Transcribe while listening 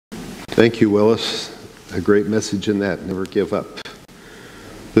Thank you, Willis. A great message in that. Never give up.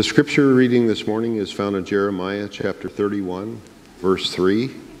 The scripture reading this morning is found in Jeremiah chapter 31, verse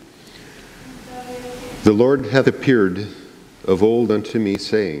 3. The Lord hath appeared of old unto me,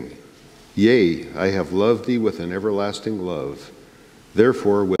 saying, Yea, I have loved thee with an everlasting love.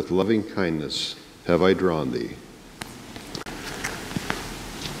 Therefore with loving kindness have I drawn thee.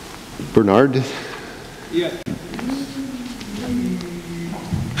 Bernhard? Yeah.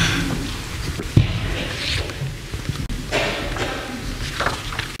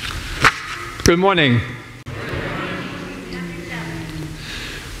 Good morning.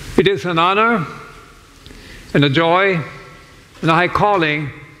 It is an honor and a joy and a high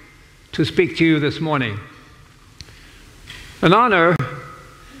calling to speak to you this morning. An honor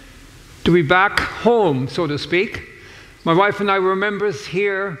to be back home, so to speak. My wife and I were members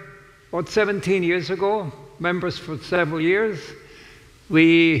here about 17 years ago, members for several years.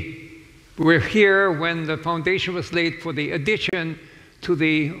 We were here when the foundation was laid for the addition to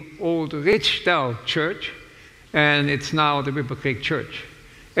the old Richdale Church, and it's now the River Creek Church.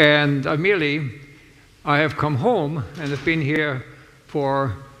 And I have come home and have been here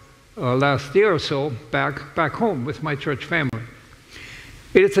for last year or so, back home with my church family.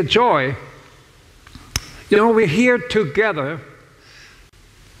 It is a joy. You know, we're here together.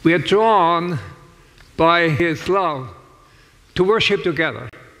 We are drawn by His love to worship together.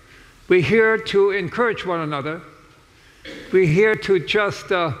 We're here to encourage one another. We're here to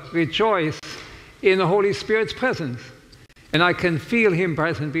just rejoice in the Holy Spirit's presence. And I can feel Him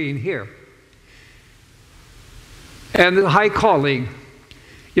present being here. And the high calling.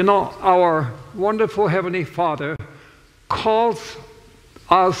 You know, our wonderful Heavenly Father calls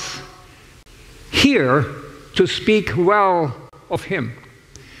us here to speak well of Him.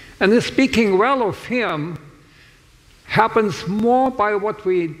 And this speaking well of Him happens more by what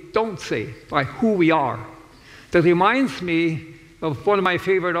we don't say, by who we are. That reminds me of one of my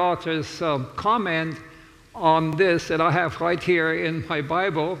favorite authors' comment on this that I have right here in my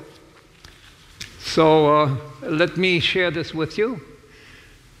Bible. So let me share this with you.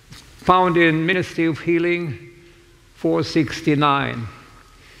 Found in Ministry of Healing 469.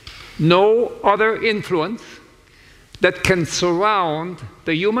 No other influence that can surround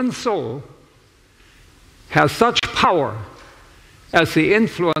the human soul has such power as the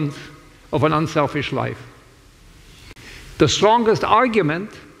influence of an unselfish life. The strongest argument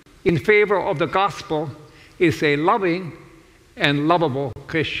in favor of the gospel is a loving and lovable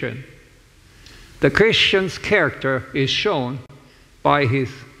Christian. The Christian's character is shown by his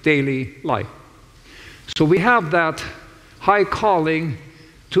daily life. So we have that high calling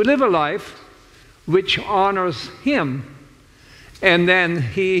to live a life which honors Him, and then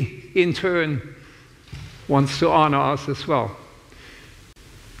He in turn wants to honor us as well.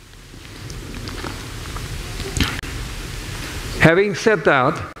 Having said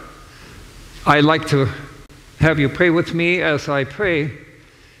that, I'd like to have you pray with me as I pray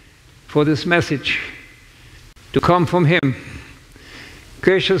for this message to come from Him.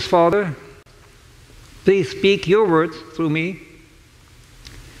 Gracious Father, please speak your words through me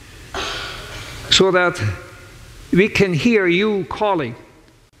so that we can hear you calling.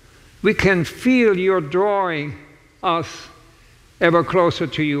 We can feel your drawing us ever closer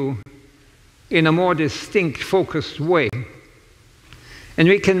to you in a more distinct, focused way. And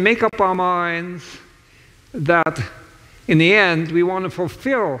we can make up our minds that in the end we want to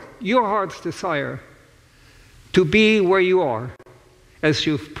fulfill your heart's desire to be where you are, as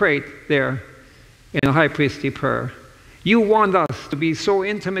you've prayed there in a high priestly prayer. You want us to be so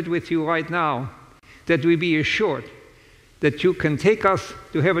intimate with you right now that we be assured that you can take us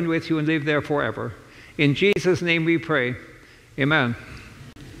to heaven with you and live there forever. In Jesus' name we pray. Amen.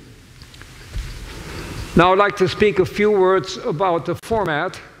 Now I'd like to speak a few words about the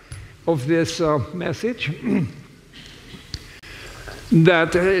format of this message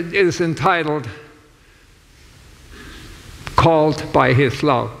that is entitled, Called by His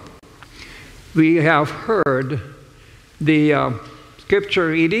Love. We have heard the scripture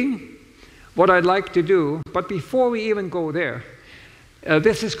reading. What I'd like to do, but before we even go there,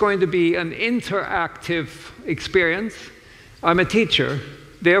 this is going to be an interactive experience. I'm a teacher,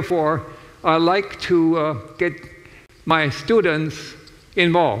 therefore I like to get my students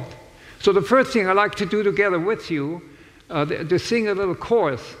involved. So the first thing I like to do together with you, to sing a little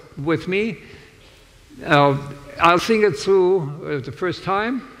chorus with me. I'll sing it through the first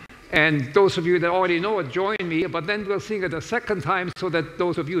time, and those of you that already know it, join me, but then we'll sing it a second time so that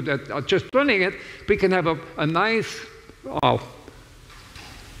those of you that are just learning it, we can have a nice,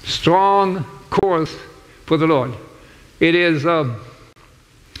 strong chorus for the Lord. It is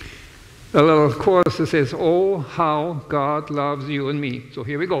a little chorus that says, "Oh, how God loves you and me." So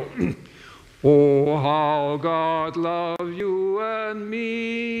here we go. Oh, how God loves you and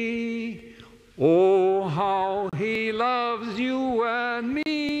me. Oh, how He loves you and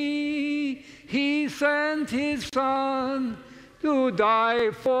me. He sent His Son to die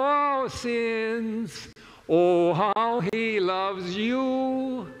for our sins. Oh, how He loves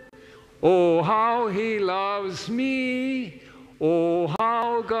you. Oh, how He loves me. Oh,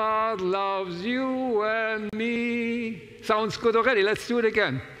 how God loves you and me. Sounds good already. Let's do it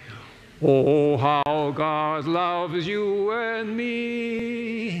again. Oh, how God loves you and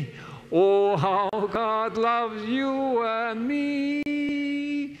me. Oh, how God loves you and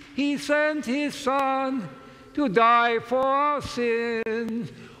me. He sent His Son to die for our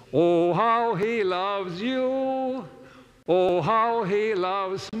sins. Oh, how He loves you. Oh, how He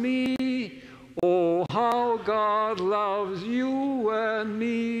loves me. Oh, how God loves you and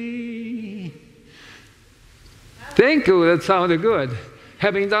me. Thank you, that sounded good.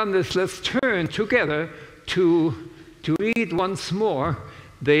 Having done this, let's turn together to read once more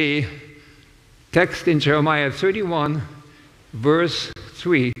the text in Jeremiah 31, verse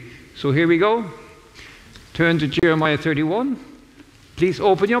 3. So here we go. Turn to Jeremiah 31. Please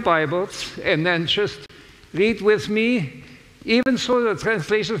open your Bibles and then just read with me. Even so, the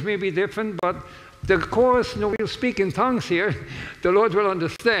translations may be different, but the chorus, we'll speak in tongues here. The Lord will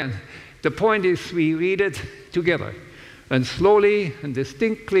understand. The point is we read it together, and slowly and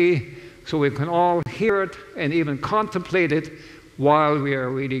distinctly, so we can all hear it and even contemplate it while we are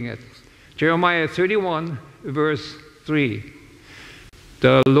reading it. Jeremiah 31, verse 3.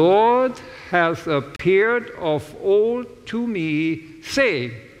 The Lord has appeared of old to me,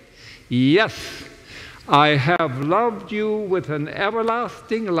 saying, yes, I have loved you with an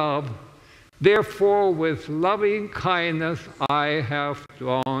everlasting love. Therefore, with loving kindness, I have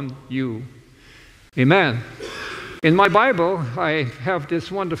drawn you. Amen. In my Bible, I have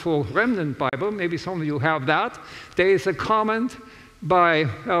this wonderful remnant Bible. Maybe some of you have that. There is a comment by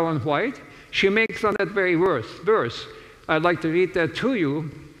Ellen White. She makes on that very verse. I'd like to read that to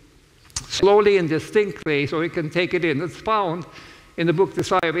you slowly and distinctly so you can take it in. It's found in the book The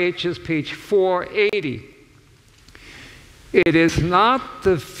Sigh of Ages, page 480. It is not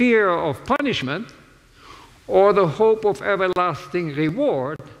the fear of punishment or the hope of everlasting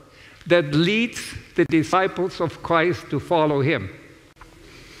reward that leads the disciples of Christ to follow Him.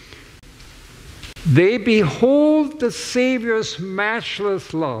 They behold the Savior's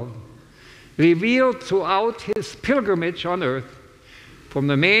matchless love revealed throughout His pilgrimage on earth, from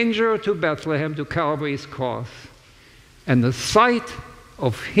the manger to Bethlehem to Calvary's cross. And the sight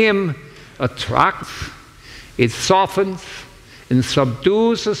of Him attracts, it softens and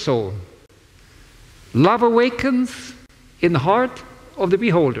subdues the soul. Love awakens in the heart of the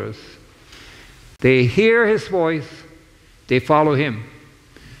beholders. They hear His voice, they follow Him.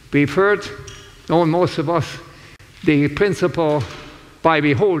 We've heard, most of us, the principle by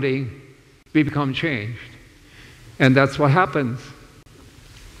beholding, we become changed. And that's what happens.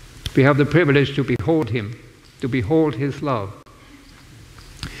 We have the privilege to behold Him, to behold His love.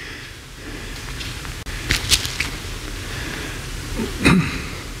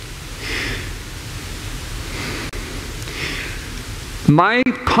 My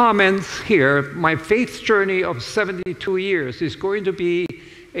comments here, my faith journey of 72 years is going to be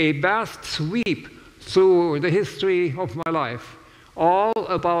a vast sweep through the history of my life, all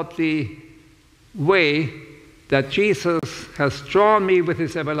about the way that Jesus has drawn me with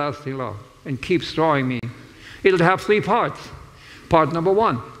His everlasting love and keeps drawing me. It'll have three parts. Part number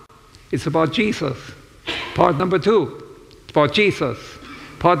one, it's about Jesus. Part number two, it's about Jesus.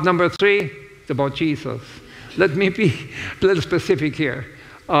 Part number three, it's about Jesus. Let me be a little specific here.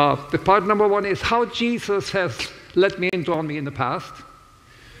 The part number one is how Jesus has led me and drawn me in the past.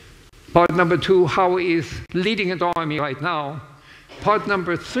 Part number two, how He is leading and drawing me right now. Part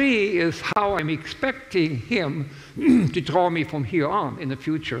number three is how I'm expecting Him to draw me from here on in the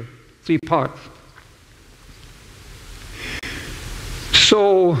future. Three parts.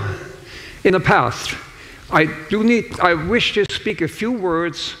 So, in the past, I wish to speak a few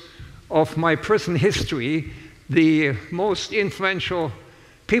words of my personal history. The most influential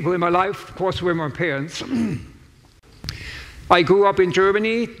people in my life, of course, were my parents. I grew up in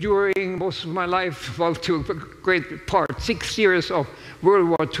Germany during most of my life, well, to a great part. 6 years of World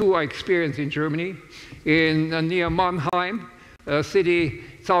War II I experienced in Germany, near Mannheim, a city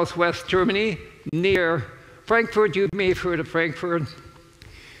southwest Germany, near Frankfurt. You may have heard of Frankfurt.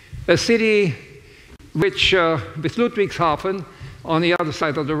 A city which, with Ludwigshafen, on the other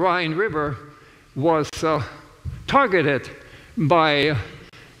side of the Rhine River, was targeted by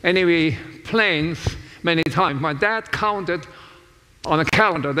enemy planes many times. My dad counted on a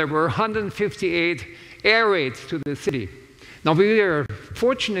calendar. There were 158 air raids to the city. Now,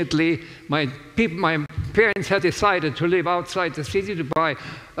 fortunately, my parents had decided to live outside the city to buy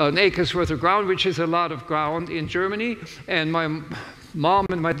an acre's worth of ground, which is a lot of ground in Germany. And my mom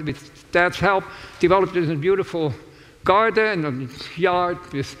and my dad's help developed a beautiful garden and yard.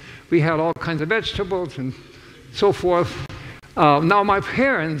 We had all kinds of vegetables and so forth. Now, my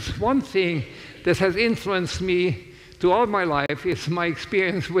parents, one thing that has influenced me throughout my life is my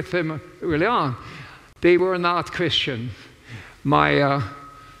experience with them early on. They were not Christian.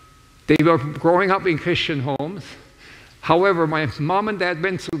 They were growing up in Christian homes. However, my mom and dad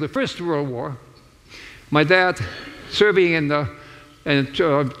went through the First World War. My dad serving in the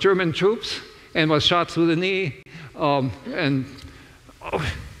German troops and was shot through the knee.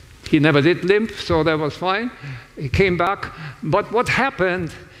 He never did limp, so that was fine. He came back. But what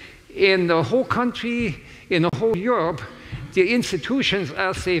happened in the whole country, in the whole Europe, the institutions,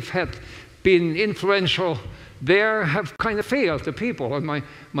 as they've had been influential there, have kind of failed the people. And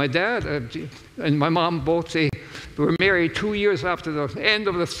my dad and my mom both, they were married 2 years after the end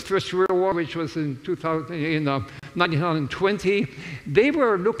of the First World War, which was in 1920. They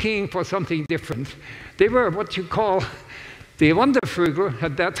were looking for something different. They were what you call the Wandervögel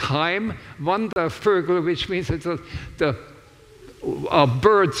at that time. Wandervögel, which means it's the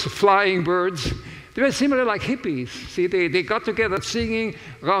birds, flying birds. They were similar like hippies. See, they got together singing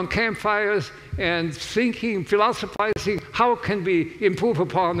around campfires and thinking, philosophizing, how can we improve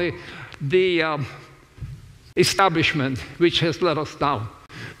upon the establishment which has let us down.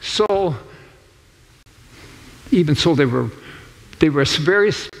 So, even so, they were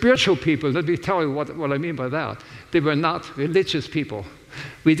very spiritual people. Let me tell you what I mean by that. They were not religious people.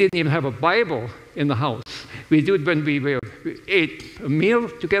 We didn't even have a Bible in the house. We did when we ate a meal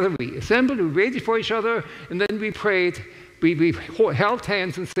together. We assembled, we waited for each other, and then we prayed. We held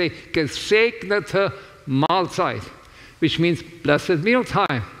hands and say, "Gesegnete Mahlzeit," which means blessed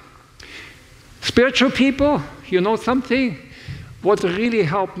mealtime. Spiritual people, you know something? What really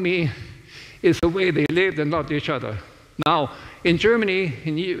helped me is the way they lived and loved each other. Now, in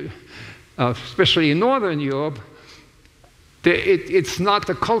Germany, especially in Northern Europe, it's not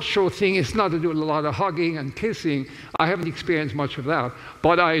the cultural thing. It's not to do with a lot of hugging and kissing. I haven't experienced much of that.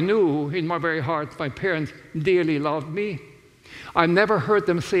 But I knew in my very heart my parents dearly loved me. I never heard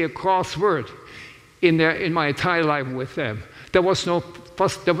them say a cross word in my entire life with them. There was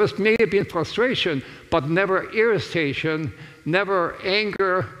maybe frustration, but never irritation, never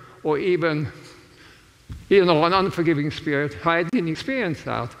anger, or even an unforgiving spirit. I didn't experience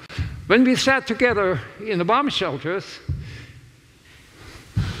that. When we sat together in the bomb shelters,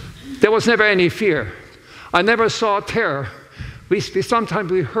 there was never any fear. I never saw terror.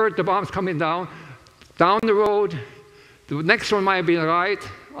 Sometimes we heard the bombs coming down the road. The next one might have been right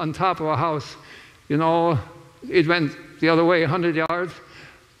on top of a house. It went the other way, 100 yards.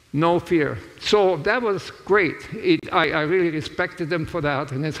 No fear. So that was great. I really respected them for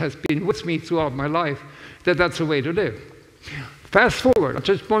that, and it has been with me throughout my life that that's the way to live. Fast forward,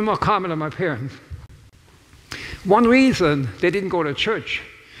 just one more comment on my parents. One reason they didn't go to church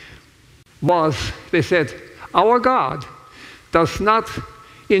was they said, our God does not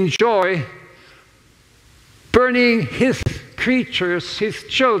enjoy burning his creatures, his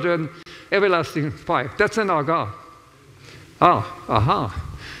children, everlasting fire. That's not our God.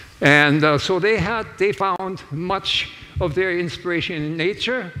 And so they found much of their inspiration in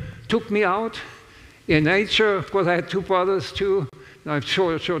nature, took me out. In nature, of course, I had two brothers too, and I'm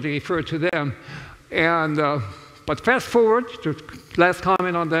sure to refer to them. But fast forward, the last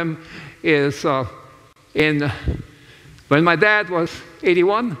comment on them is when my dad was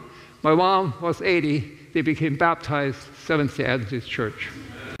 81, my mom was 80, they became baptized Seventh-day Adventist Church.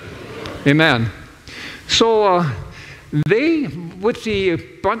 Amen. So they, with the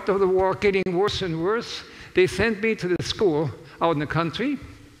brunt of the war getting worse and worse, they sent me to the school out in the country.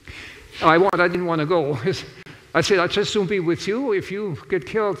 I didn't want to go. I said, I'll just soon be with you if you get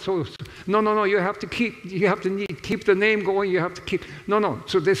killed. So no, you have to keep the name going. You have to keep, no.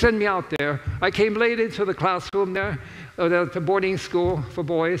 So they sent me out there. I came late into the classroom there, the boarding school for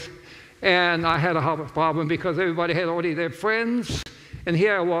boys, and I had a problem because everybody had already their friends, and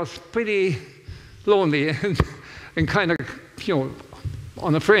here I was pretty lonely and kind of,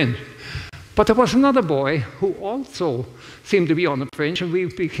 on the fringe. But there was another boy who also seemed to be on the fringe, and we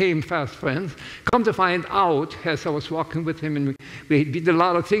became fast friends. Come to find out, as I was walking with him, and we did a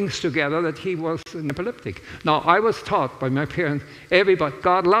lot of things together, that he was an epileptic. Now, I was taught by my parents,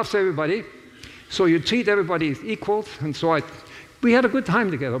 God loves everybody, so you treat everybody as equals, and so I We had a good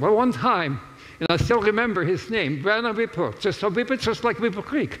time together. But one time, and I still remember his name, Bernhard Ruppel, just like Whipple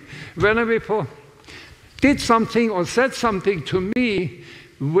Creek. Bernhard Ruppel did something or said something to me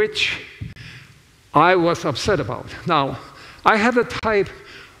which I was upset about. Now, I have a type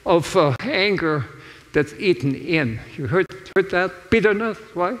of anger that's eaten in. You heard that? Bitterness,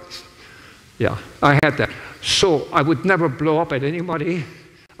 right? Yeah, I had that. So I would never blow up at anybody.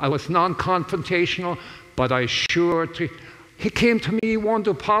 I was non-confrontational, but I sure... He came to me, he wanted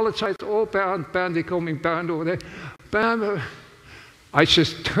to apologize. Oh, Bernd, they call me Bernd over there. Bernd, I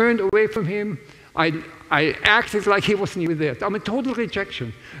just turned away from him. I acted like he wasn't even there. I'm a total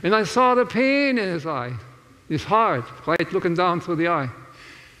rejection. And I saw the pain in his eye, his heart, right, looking down through the eye.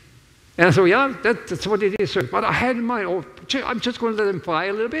 And I said, yeah, that's what it is, sir. But I had in mind, oh, I'm just going to let him fly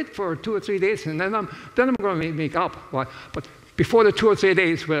a little bit for 2 or 3 days, and then I'm going to make up. Right? But before the 2 or 3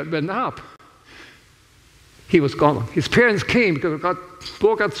 days went up, he was gone. His parents came because the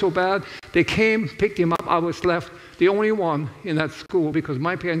war got so bad. They came, picked him up. I was left the only one in that school because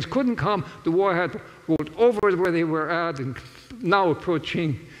my parents couldn't come. The war had rolled over where they were at and now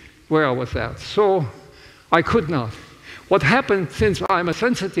approaching where I was at. So I could not. What happened, since I'm a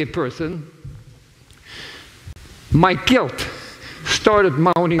sensitive person, my guilt started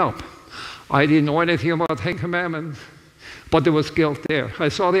mounting up. I didn't know anything about Ten Commandments, but there was guilt there. I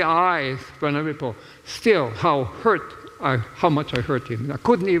saw the eyes, Bernhard Ruppel, still how much I hurt him. I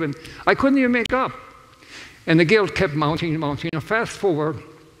couldn't even make up. And the guilt kept mounting and mounting. Now fast forward,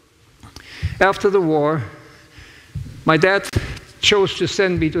 after the war, my dad chose to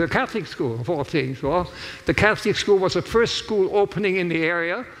send me to a Catholic school, of all things. Well, the Catholic school was the first school opening in the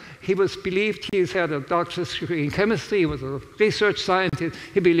area. He was believed he had a doctor's degree in chemistry. He was a research scientist.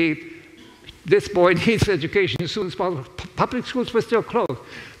 He believed this boy needs education as soon as possible. Public schools were still closed.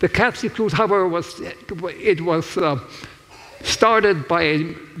 The Catholic schools, however, was started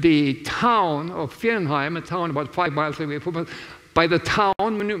by the town of Viernheim, a town about 5 miles away from us, by the town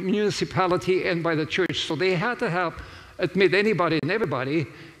municipality and by the church. So they had to admit anybody and everybody.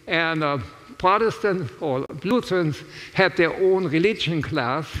 And Protestants or Lutherans had their own religion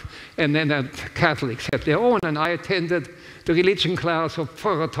class, and then the Catholics had their own. And I attended the religion class of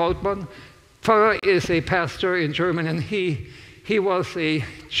Pfarrer Trautmann. Pfarrer is a pastor in Germany, and he was a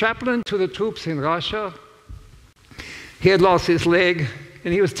chaplain to the troops in Russia. He had lost his leg,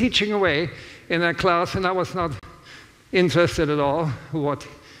 and he was teaching away in that class, and I was not interested at all in what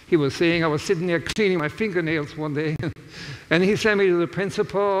he was saying. I was sitting there cleaning my fingernails one day, and he sent me to the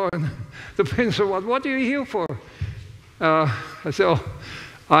principal, and the principal, what are you here for? I said, oh,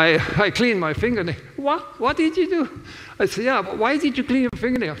 I cleaned my fingernail. What did you do? I said, yeah, but why did you clean your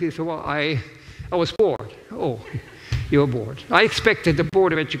fingernail? He said, well, I was bored. Oh, you were bored. I expected the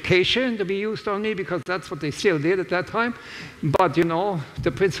Board of Education to be used on me because that's what they still did at that time. But, you know,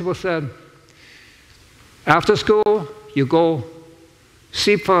 the principal said, after school, you go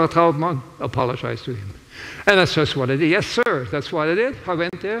see Pfarrer Trautmann, apologize to him. And that's just what I did. Yes, sir, that's what I did. I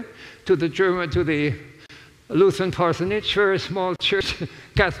went there to the Lutheran parsonage, very small church,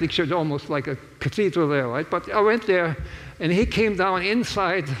 Catholic church, almost like a cathedral there, right? But I went there, and he came down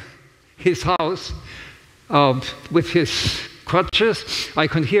inside his house with his crutches. I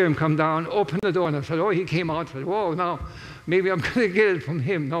could hear him come down, open the door, and I said, oh, he came out. I said, whoa, now, maybe I'm going to get it from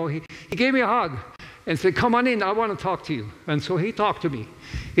him. No, he gave me a hug and said, come on in, I want to talk to you. And so he talked to me.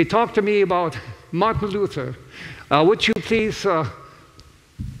 He talked to me about Martin Luther. Would you please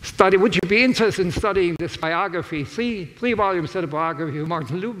would you be interested in studying this biography, three-volume set of biography of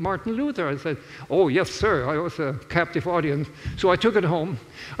Martin Luther? I said, oh, yes, sir. I was a captive audience. So I took it home.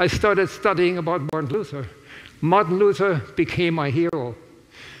 I started studying about Martin Luther. Martin Luther became my hero.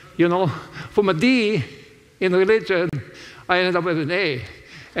 You know, from a D in religion, I ended up with an A.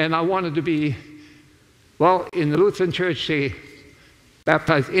 And I wanted to be, well, in the Lutheran church, they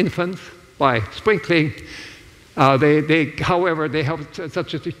baptize infants by sprinkling. However, they have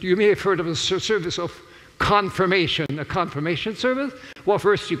such a, you may have heard of a service of confirmation, a confirmation service. Well,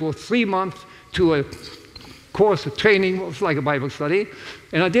 first you go 3 months to a course of training, it was like a Bible study.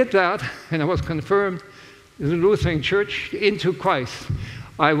 And I did that, and I was confirmed in the Lutheran church into Christ.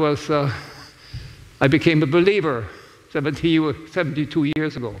 I became a believer 72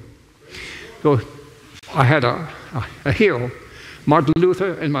 years ago. So I had a hero, Martin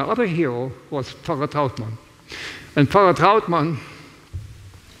Luther, and my other hero was Pfarrer Trautmann. And Pfarrer Trautmann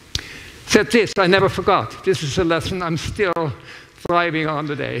said this, I never forgot. This is a lesson I'm still thriving on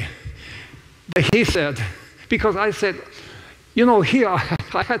today. He said, because I said, you know, here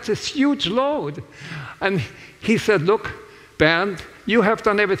I had this huge load. And he said, look, Bernd, You have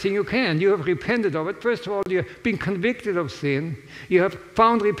done everything you can. You have repented of it. First of all, you have been convicted of sin. You have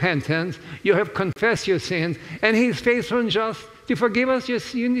found repentance. You have confessed your sins. And He is faithful and just to forgive us your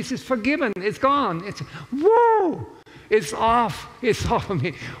sin. This is forgiven. It's gone. It's, whoa! It's off. It's off of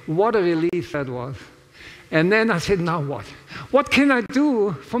me. What a relief that was. And then I said, now what? What can I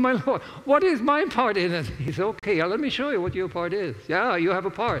do for my Lord? What is my part in it? He said, okay, let me show you what your part is. Yeah, you have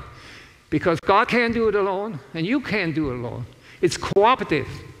a part. Because God can't do it alone, and you can't do it alone. It's cooperative,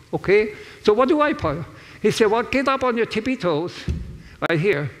 okay? So what do I part? He said, well, get up on your tippy toes, right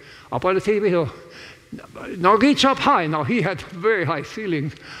here, up on the tippy toe. Now reach up high. Now he had very high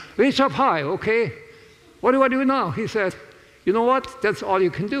ceilings. Reach up high, okay? What do I do now? He said, you know what? That's all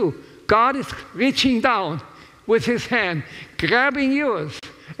you can do. God is reaching down with His hand, grabbing yours,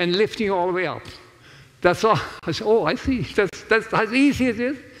 and lifting you all the way up. That's all. I said, oh, I see. That's as easy as it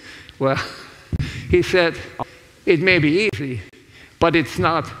is. Well, he said, it may be easy, but it's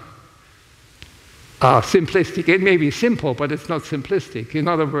not simplistic. It may be simple, but it's not simplistic. In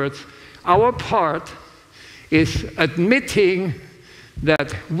other words, our part is admitting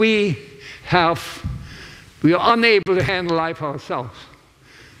that we are unable to handle life ourselves.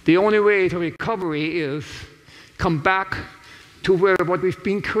 The only way to recovery is come back to what we've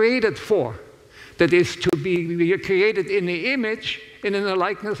been created for. That is to be created in the image and in the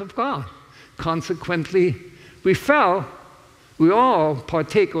likeness of God. Consequently, we fell. We all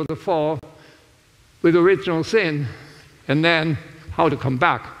partake of the fall with original sin. And then how to come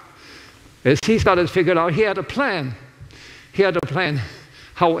back. As he started to figure it out, he had a plan. He had a plan.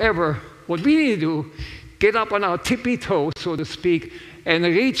 However, what we need to do, get up on our tippy toes, so to speak, and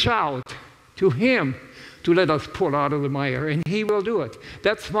reach out to Him to let us pull out of the mire, and He will do it.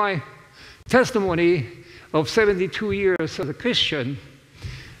 That's my testimony of 72 years as a Christian,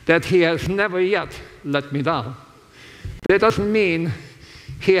 that He has never yet let me down. That doesn't mean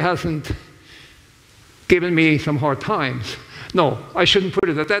He hasn't given me some hard times. No, I shouldn't put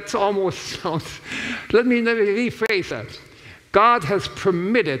it that. That's almost sounds... Let me rephrase that. God has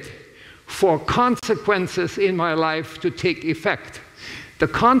permitted for consequences in my life to take effect. The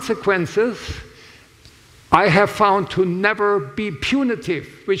consequences I have found to never be punitive,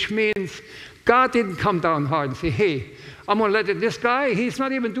 which means God didn't come down hard and say, hey, I'm going to let this guy, he's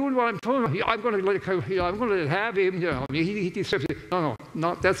not even doing what I'm telling him. I'm going to let it have him. He deserves it. No,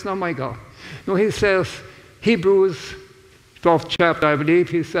 that's not my God. No, He says, Hebrews 12th chapter, I believe,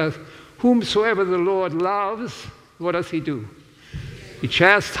 He says, whomsoever the Lord loves, what does He do? He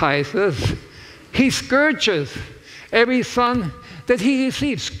chastises. He scourges every son that He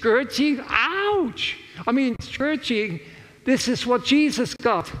receives. Scourging, ouch! I mean, scourging, this is what Jesus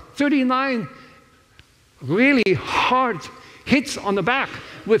got. 39 really hard hits on the back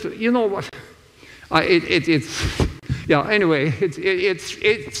with, you know what? Anyway,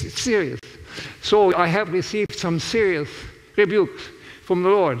 it's serious. So I have received some serious rebukes from the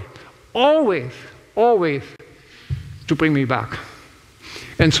Lord. Always to bring me back.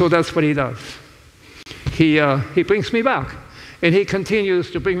 And so that's what He does. He brings me back. And He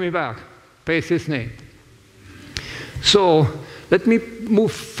continues to bring me back. Praise His name. So let me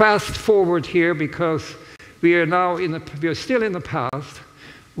move fast forward here, because we are now still in the past.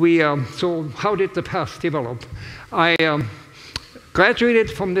 So how did the past develop? I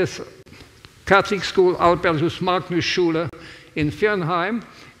graduated from this Catholic school, Ausbildungs Magnusschule in Viernheim,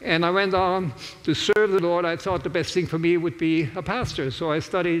 and I went on to serve the Lord. I thought the best thing for me would be a pastor, so I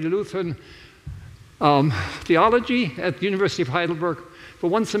studied Lutheran theology at the University of Heidelberg for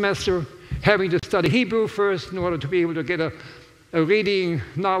one semester, having to study Hebrew first in order to be able to get a reading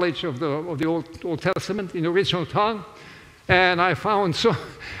knowledge of the Old Testament in the original tongue. And I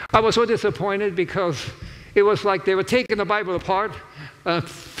was so disappointed, because it was like they were taking the Bible apart,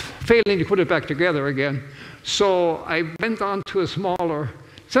 failing to put it back together again. So I went on to a smaller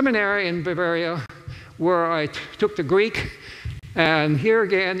seminary in Bavaria, where I took the Greek, and here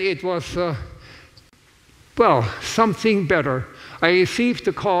again it was, something better. I received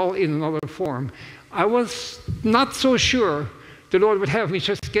the call in another form. I was not so sure the Lord would have me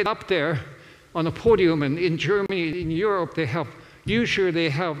just get up there on a podium, and in Germany, in Europe, they have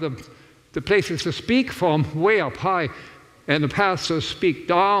the places to speak from way up high, and the pastors speak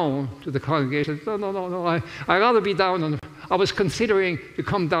down to the congregation. No, I'd rather be down. I was considering to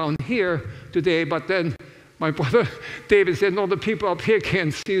come down here today, but then my brother David said, no, the people up here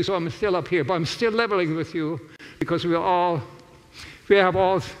can't see you, so I'm still up here. But I'm still leveling with you, because we have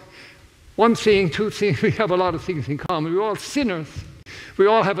all one thing, two things, we have a lot of things in common. We're all sinners. We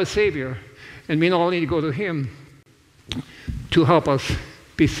all have a Savior, and we all need to go to Him to help us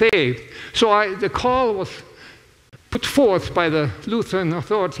be saved. So the call was put forth by the Lutheran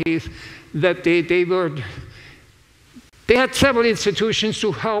authorities that they had several institutions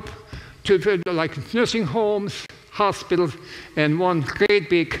to help, like nursing homes, hospitals, and one great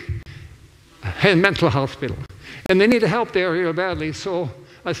big mental hospital. And they needed help there real badly. So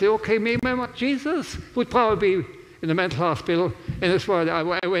I said, okay, maybe Jesus would probably be in the mental hospital. And that's why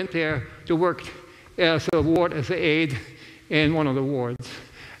I went there to work as an aide in one of the wards.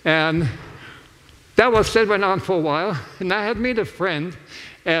 And that went on for a while. And I had made a friend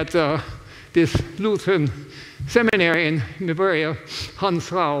at this Lutheran seminary in Bavaria,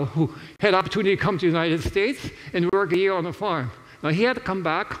 Hans Rau, who had opportunity to come to the United States and work a year on a farm. Now he had to come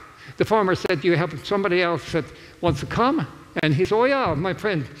back. The farmer said, "Do you have somebody else that wants to come?" And he said, "Oh yeah, my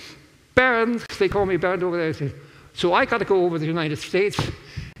friend Bernhard," they call me Bernhard over there. Said, so I got to go over to the United States,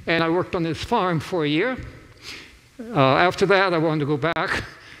 and I worked on this farm for a year. After that, I wanted to go back.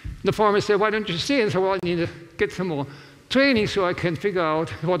 The farmer said, "Why don't you stay?" And I said, "Well, I need to get some more training so I can figure out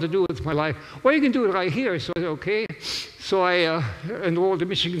what to do with my life." "Well, you can do it right here." So I said, okay. So I enrolled at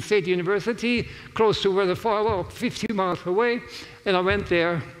Michigan State University, close to where the farm was, 50 miles away. And I went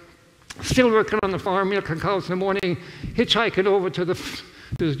there, still working on the farm, milking cows in the morning, hitchhiking over to the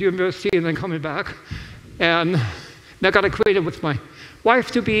university and then coming back. And I got acquainted with my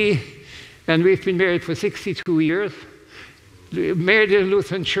wife-to-be, and we've been married for 62 years. Married in a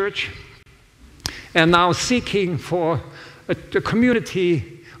Lutheran church, and now seeking for a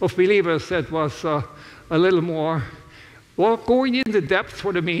community of believers that was a little more, well, going into depth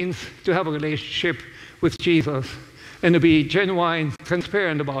what it means to have a relationship with Jesus and to be genuine,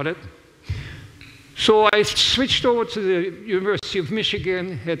 transparent about it. So I switched over to the University of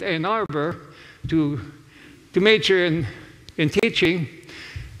Michigan at Ann Arbor to major in teaching,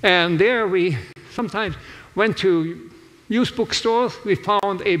 and there we sometimes went to used bookstores. We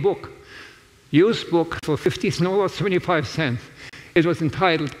found a used book for 75 cents. It was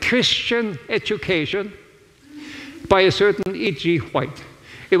entitled Christian Education by a certain E.G. White.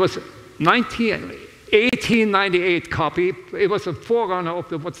 It was 1898 copy. It was a forerunner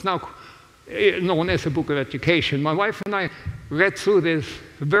of what's now known as a book of education. My wife and I read through this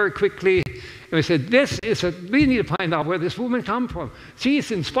very quickly, and we said, we need to find out where this woman comes from. She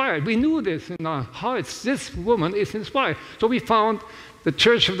is inspired. We knew this in our hearts. This woman is inspired. So we found the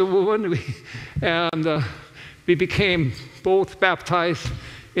Church of the Woman, and we became both baptized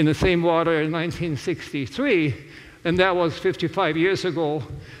in the same water in 1963, and that was 55 years ago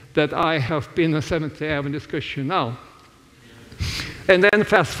that I have been a Seventh-day Adventist Christian now. And then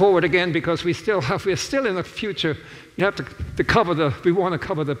fast forward again, because we're still in the future. You have to cover we want to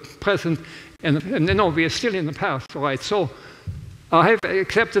cover the present, and no, we are still in the past, all right? So I have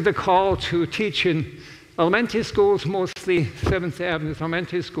accepted the call to teach in elementary schools, mostly Seventh-day Adventist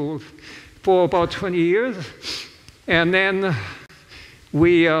elementary schools, for about 20 years. And then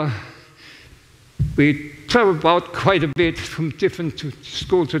we traveled about quite a bit from different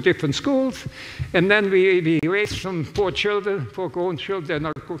schools to different schools. And then we raised some four grown children, they're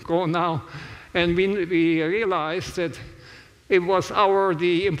not grown now. And we realized that it was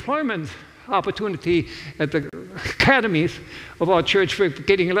the employment opportunity at the academies of our church were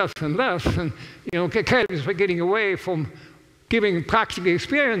getting less and less. And, academies were getting away from giving practical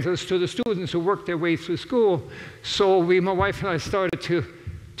experiences to the students who worked their way through school. So my wife and I started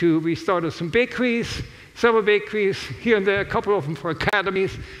we started some bakeries, several bakeries here and there, a couple of them for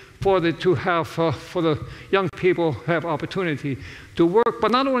academies, for the young people have opportunity to work.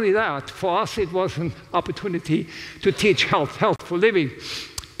 But not only that, for us it was an opportunity to teach healthful living,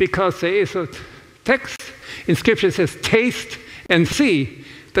 because there is a text in Scripture that says, "Taste and see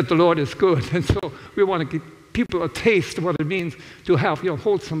that the Lord is good." And so we want to give people a taste of what it means to have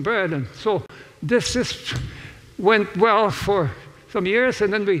wholesome bread. And so this went well for some years,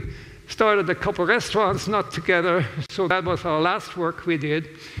 and then we started a couple restaurants, not together. So that was our last work we did.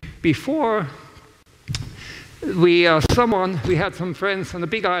 Before we had some friends on the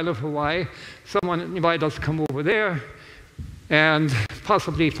Big Isle of Hawaii. Someone invited us to come over there and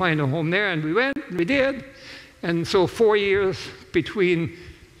possibly find a home there, and we went, we did. And so 4 years between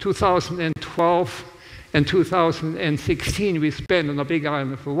 2012 and 2016 we spent on the Big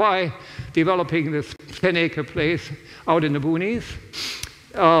Island of Hawaii developing this 10-acre place out in the boonies.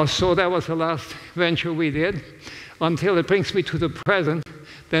 So that was the last venture we did, until it brings me to the present.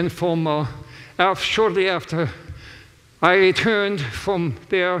 Then shortly after I returned from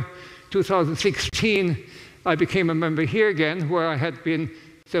there, 2016, I became a member here again, where I had been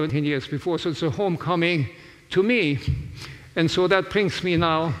 17 years before. So it's a homecoming to me. And so that brings me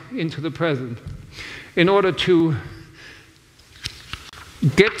now into the present. In order to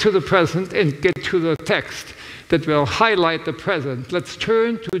get to the present and get to the text that will highlight the present. Let's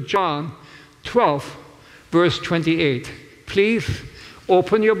turn to John 12, verse 28. Please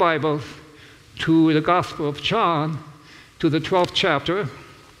open your Bibles to the Gospel of John, to the 12th chapter,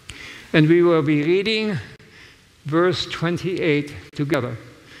 and we will be reading verse 28 together,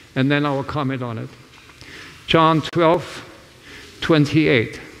 and then I will comment on it. John 12,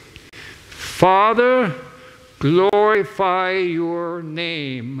 28. Father, glorify your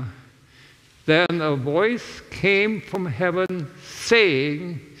name. Then a voice came from heaven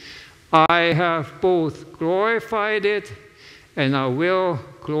saying, I have both glorified it and I will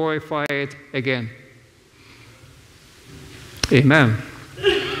glorify it again. Amen.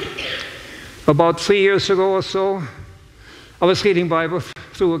 About 3 years ago or so, I was reading Bible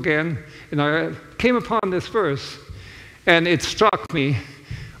through again, and I came upon this verse, and it struck me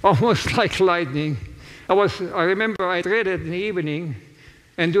almost like lightning. I remember I read it in the evening,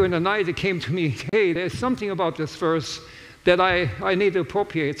 and during the night it came to me, hey, there's something about this verse that I need to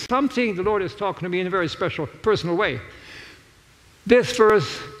appropriate. Something the Lord is talking to me in a very special, personal way. This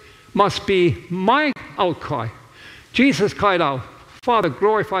verse must be my outcry. Jesus cried out, Father,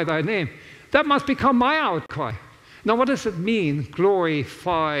 glorify thy name. That must become my outcry. Now, what does it mean,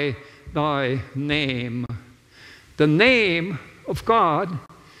 glorify thy name? The name of God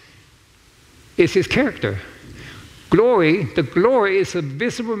is his character. The glory is a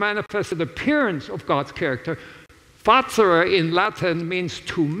visible manifested appearance of God's character. Facere in Latin means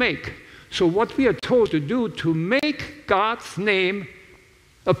to make. So what we are told to do, to make God's name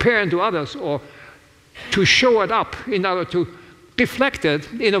apparent to others, or to show it up in order to reflect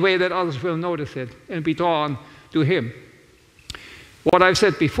it in a way that others will notice it and be drawn to him. What I've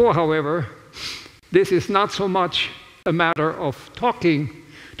said before, however, this is not so much a matter of talking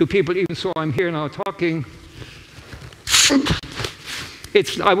to people, even so I'm here now talking.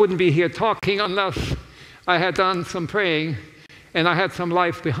 I wouldn't be here talking unless I had done some praying and I had some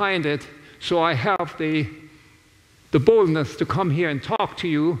life behind it, so I have the boldness to come here and talk to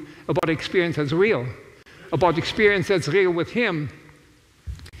you about experience that's real, about experience that's real with him.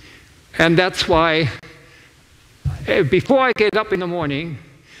 And that's why before I get up in the morning,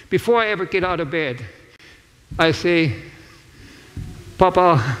 before I ever get out of bed, I say,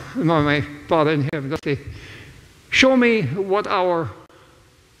 Papa, my Father in heaven, I say, show me what our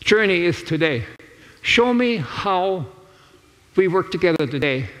journey is today. Show me how we work together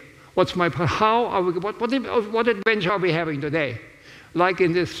today. What adventure are we having today? Like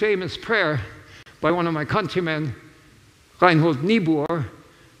in this famous prayer by one of my countrymen, Reinhold Niebuhr.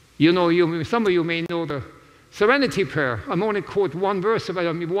 Some of you may know the Serenity Prayer. I'm only quote one verse of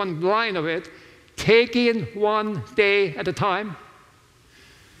it, one line of it. Taking one day at a time,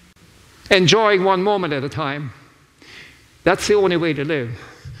 enjoying one moment at a time. That's the only way to live.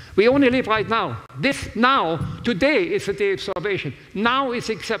 We only live right now. Today is the day of salvation. Now is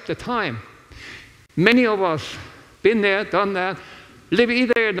accepted time. Many of us been there, done that, live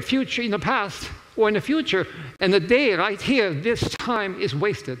either in the future, in the past, or in the future, and the day right here, this time is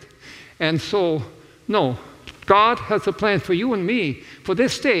wasted. And so, no, God has a plan for you and me, for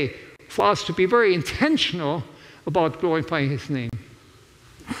this day, for us to be very intentional about glorifying his name.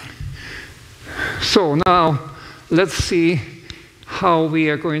 So now, let's see how we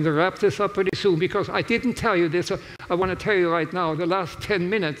are going to wrap this up pretty soon, because I didn't tell you this. I want to tell you right now, the last 10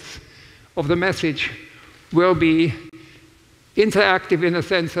 minutes of the message will be interactive in the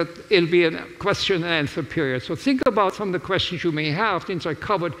sense that it'll be a question and answer period. So think about some of the questions you may have, since I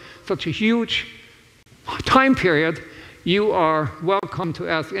covered such a huge time period. You are welcome to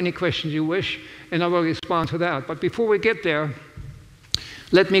ask any questions you wish, and I will respond to that. But before we get there,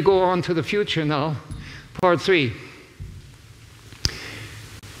 let me go on to the future now, part 3.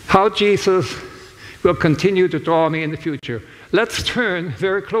 How Jesus will continue to draw me in the future. Let's turn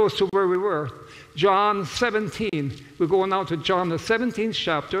very close to where we were. John 17. We're going now to John the 17th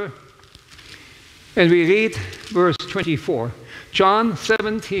chapter, and we read verse 24. John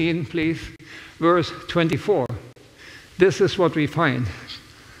 17, please, verse 24. This is what we find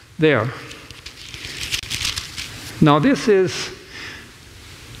there. Now this is,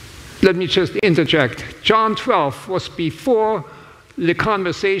 let me just interject. John 12 was before the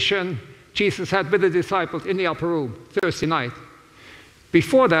conversation Jesus had with the disciples in the upper room Thursday night.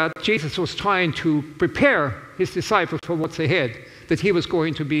 Before that, Jesus was trying to prepare his disciples for what's ahead, that he was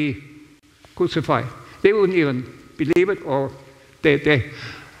going to be crucified. They wouldn't even believe it, or they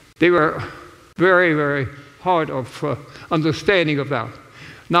were very, very hard of understanding of that.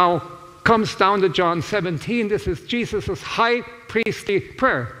 Now comes down to John 17. This is Jesus' high priestly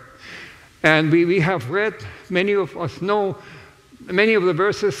prayer. And we have read, many of us know many of the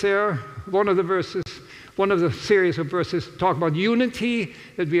verses there. One of the verses one of the series of verses talk about unity,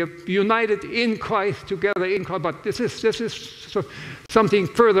 that we are united in Christ, together in Christ. But this is something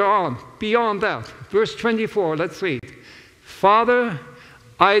further on, beyond that. Verse 24, let's read. Father,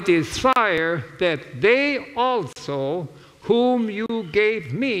 I desire that they also, whom you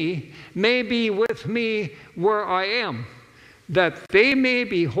gave me, may be with me where I am, that they may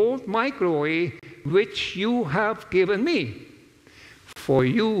behold my glory, which you have given me. For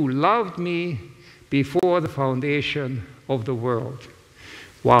you loved me before the foundation of the world.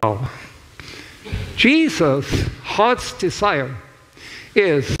 Wow. Jesus' heart's desire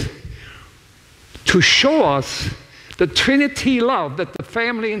is to show us the Trinity love that the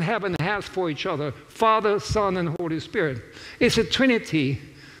family in heaven has for each other, Father, Son, and Holy Spirit. It's a Trinity.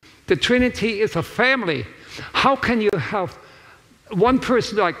 The Trinity is a family. How can you have one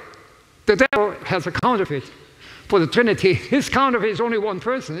person, like the devil has a counterfeit for the Trinity? His counterfeit is only one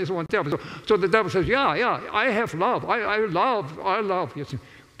person, is one devil. So the devil says, yeah, I have love. I love. You see.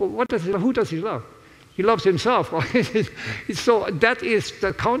 But who does he love? He loves himself. So that is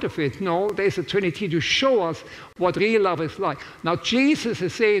the counterfeit. No, there's a Trinity to show us what real love is like. Now Jesus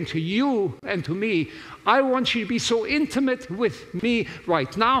is saying to you and to me, I want you to be so intimate with me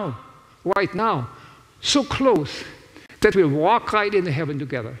right now, so close that we'll walk right into heaven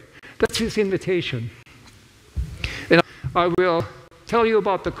together. That's his invitation. And I will tell you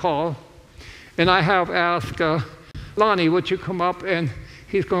about the call. And I have asked Lonnie, would you come up, and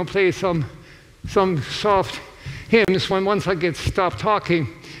he's going to play some soft hymns once I get stopped talking.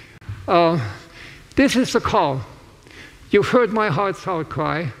 This is the call. You've heard my heart's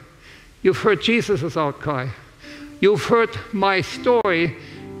outcry. You've heard Jesus' outcry. You've heard my story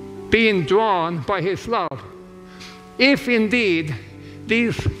being drawn by his love. If indeed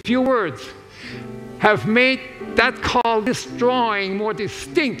these few words have made that call, this drawing, more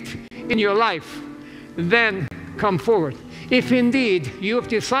distinct in your life, then come forward. If indeed you have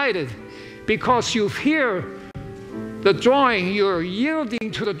decided, because you hear the drawing, you're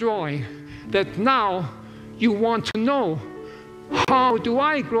yielding to the drawing, that now you want to know, how do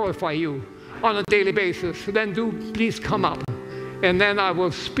I glorify you on a daily basis? Then do please come up. And then I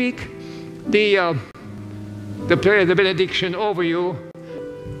will speak the prayer, the benediction over you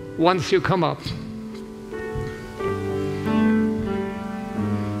once you come up.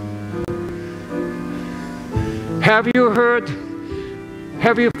 Have you heard?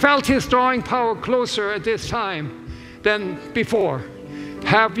 Have you felt his drawing power closer at this time than before?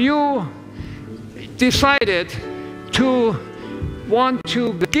 Have you decided to want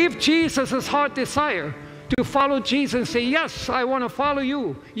to give Jesus his heart desire, to follow Jesus and say, yes, I want to follow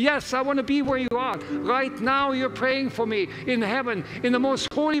you. Yes, I want to be where you are. Right now you're praying for me in heaven, in the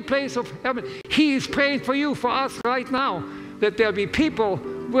most holy place of heaven. He is praying for you, for us right now, that there'll be people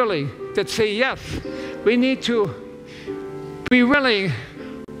willing that say, yes, we need to be willing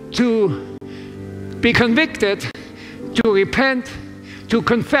to be convicted, to repent, to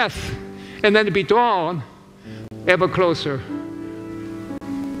confess, and then to be drawn ever closer.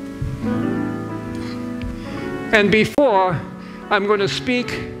 And before I'm going to speak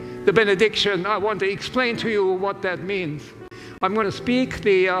the benediction, I want to explain to you what that means. I'm going to speak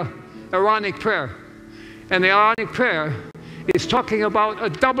the Aaronic prayer. And the Aaronic prayer is talking about a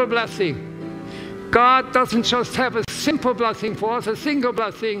double blessing. God doesn't just have a simple blessing for us, a single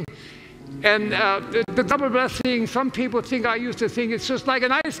blessing. And the double blessing, some people think, I used to think it's just like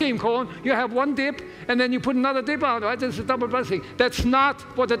an ice cream cone. You have one dip, and then you put another dip on, right? That's a double blessing. That's not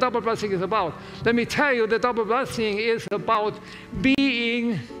what the double blessing is about. Let me tell you, the double blessing is about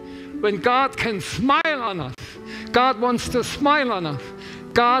being, when God can smile on us. God wants to smile on us.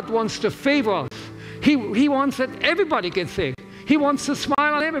 God wants to favor us. He wants that everybody gets saved. He wants to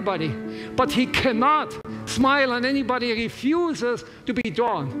smile on everybody, but he cannot smile on anybody who refuses to be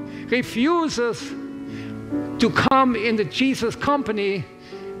drawn, refuses to come into Jesus' company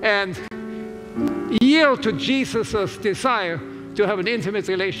and yield to Jesus' desire to have an intimate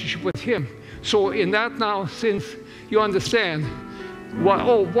relationship with him. So in that now, since you understand,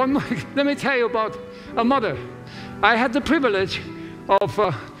 let me tell you about a mother. I had the privilege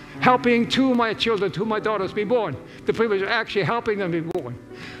of helping two of my children, two of my daughters be born. The privilege of actually helping them be born.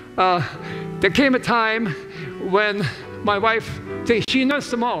 There came a time when my wife, she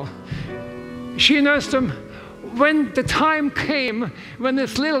nursed them all. She nursed them. When the time came when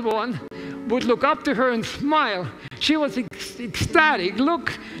this little one would look up to her and smile, she was ecstatic.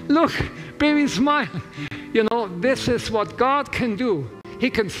 Look, baby, smile. You know, this is what God can do. He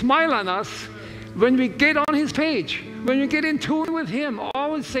can smile on us when we get on his page, when we get in tune with him.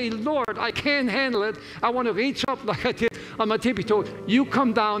 Always say, Lord, I can't handle it. I want to reach up like I did on my tippy toe, you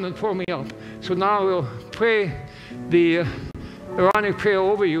come down and pull me up. So now we'll pray the Aaronic prayer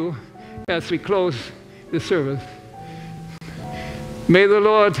over you as we close the service. May the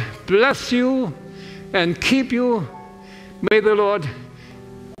Lord bless you and keep you. May the Lord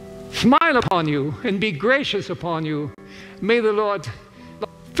smile upon you and be gracious upon you. May the Lord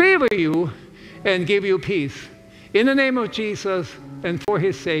favor you and give you peace. In the name of Jesus and for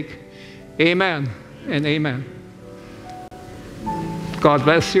his sake, amen and amen. God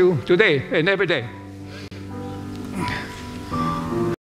bless you today and every day.